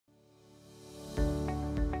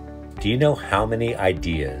Do you know how many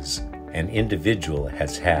ideas an individual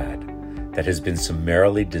has had that has been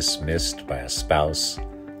summarily dismissed by a spouse,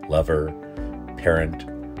 lover, parent,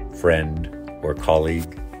 friend, or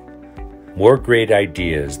colleague? More great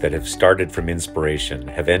ideas that have started from inspiration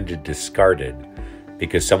have ended discarded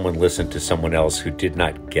because someone listened to someone else who did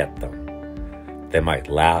not get them. They might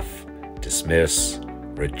laugh, dismiss,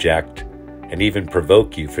 reject, and even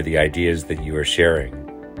provoke you for the ideas that you are sharing.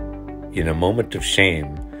 In a moment of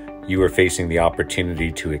shame, you are facing the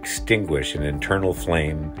opportunity to extinguish an internal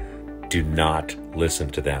flame. Do not listen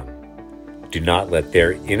to them. Do not let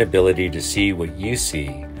their inability to see what you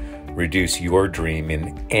see reduce your dream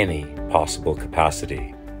in any possible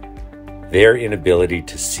capacity. Their inability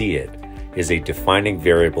to see it is a defining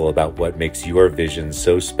variable about what makes your vision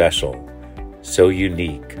so special, so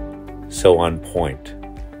unique, so on point.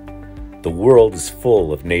 The world is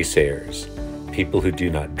full of naysayers, people who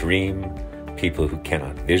do not dream, people who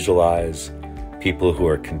cannot visualize, people who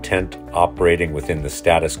are content operating within the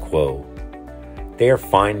status quo. They are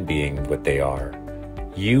fine being what they are.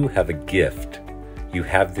 You have a gift. You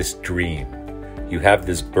have this dream. You have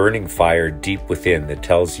this burning fire deep within that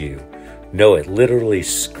tells you, no, it literally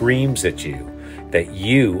screams at you that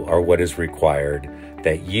you are what is required,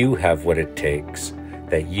 that you have what it takes,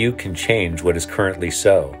 that you can change what is currently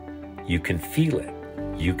so. You can feel it.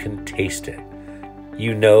 You can taste it.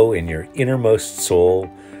 You know in your innermost soul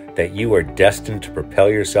that you are destined to propel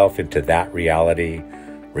yourself into that reality,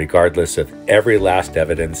 regardless of every last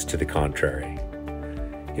evidence to the contrary.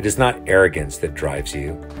 It is not arrogance that drives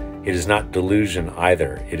you. It is not delusion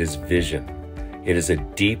either. It is vision. It is a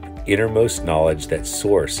deep, innermost knowledge that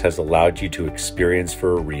Source has allowed you to experience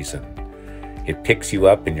for a reason. It picks you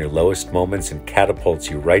up in your lowest moments and catapults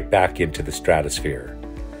you right back into the stratosphere.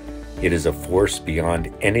 It is a force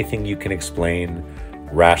beyond anything you can explain,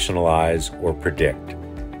 rationalize, or predict.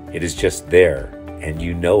 It is just there, and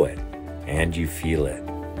you know it, and you feel it.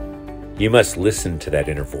 You must listen to that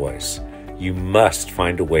inner voice. You must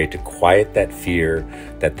find a way to quiet that fear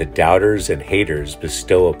that the doubters and haters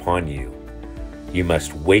bestow upon you. You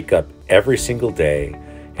must wake up every single day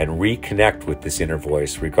and reconnect with this inner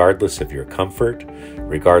voice, regardless of your comfort,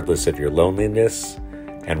 regardless of your loneliness,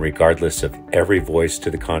 and regardless of every voice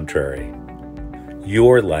to the contrary.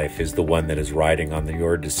 Your life is the one that is riding on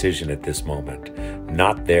your decision at this moment,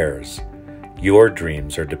 not theirs. Your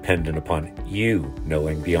dreams are dependent upon you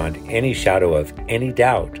knowing beyond any shadow of any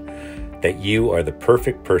doubt that you are the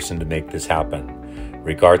perfect person to make this happen,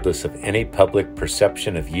 regardless of any public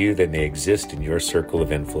perception of you that may exist in your circle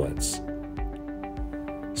of influence.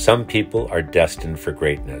 Some people are destined for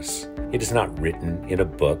greatness. It is not written in a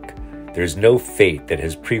book. There is no fate that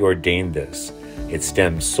has preordained this. It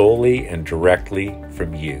stems solely and directly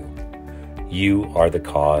from you. You are the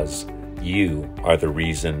cause. You are the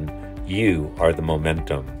reason. You are the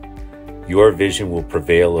momentum. Your vision will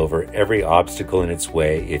prevail over every obstacle in its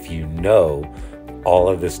way if you know all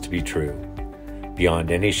of this to be true,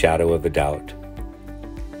 beyond any shadow of a doubt.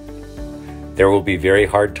 There will be very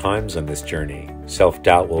hard times on this journey.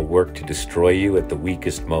 Self-doubt will work to destroy you at the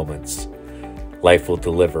weakest moments. Life will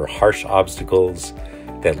deliver harsh obstacles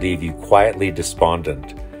that leave you quietly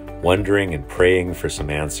despondent, wondering and praying for some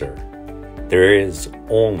answer. There is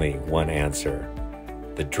only one answer.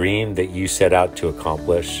 The dream that you set out to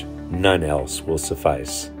accomplish, none else will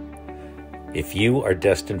suffice. If you are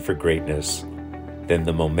destined for greatness, then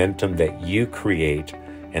the momentum that you create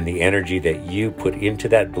and the energy that you put into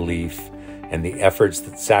that belief and the efforts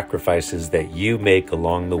that sacrifices that you make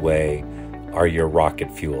along the way are your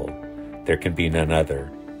rocket fuel. There can be none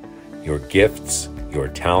other. Your gifts, your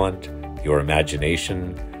talent, your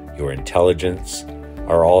imagination, your intelligence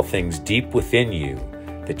are all things deep within you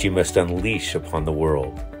that you must unleash upon the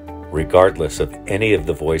world, regardless of any of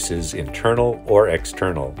the voices, internal or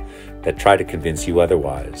external, that try to convince you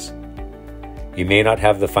otherwise. You may not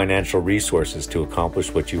have the financial resources to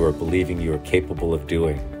accomplish what you are believing you are capable of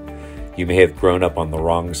doing. You may have grown up on the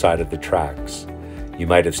wrong side of the tracks. You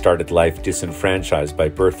might have started life disenfranchised by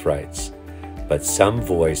birthrights. But some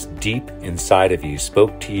voice deep inside of you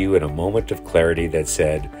spoke to you in a moment of clarity that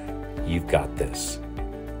said, "You've got this."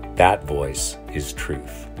 That voice is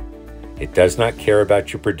truth. It does not care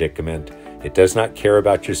about your predicament. It does not care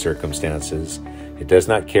about your circumstances. It does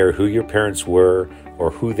not care who your parents were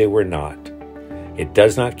or who they were not. It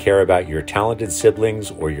does not care about your talented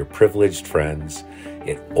siblings or your privileged friends.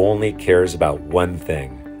 It only cares about one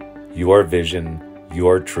thing: your vision,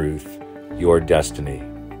 your truth, your destiny.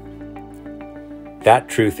 That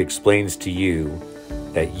truth explains to you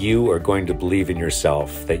that you are going to believe in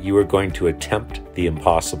yourself, that you are going to attempt the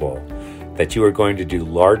impossible, that you are going to do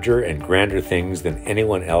larger and grander things than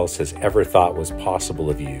anyone else has ever thought was possible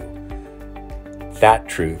of you. That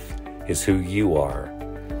truth is who you are.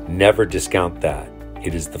 Never discount that.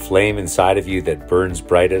 It is the flame inside of you that burns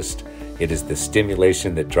brightest. It is the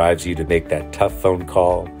stimulation that drives you to make that tough phone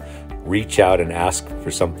call, reach out and ask for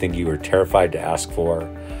something you are terrified to ask for,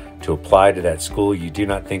 to apply to that school you do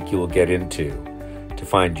not think you will get into, to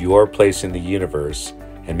find your place in the universe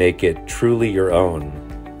and make it truly your own.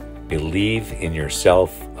 Believe in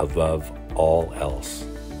yourself above all else.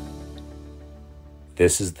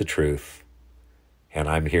 This is the truth, and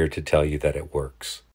I'm here to tell you that it works.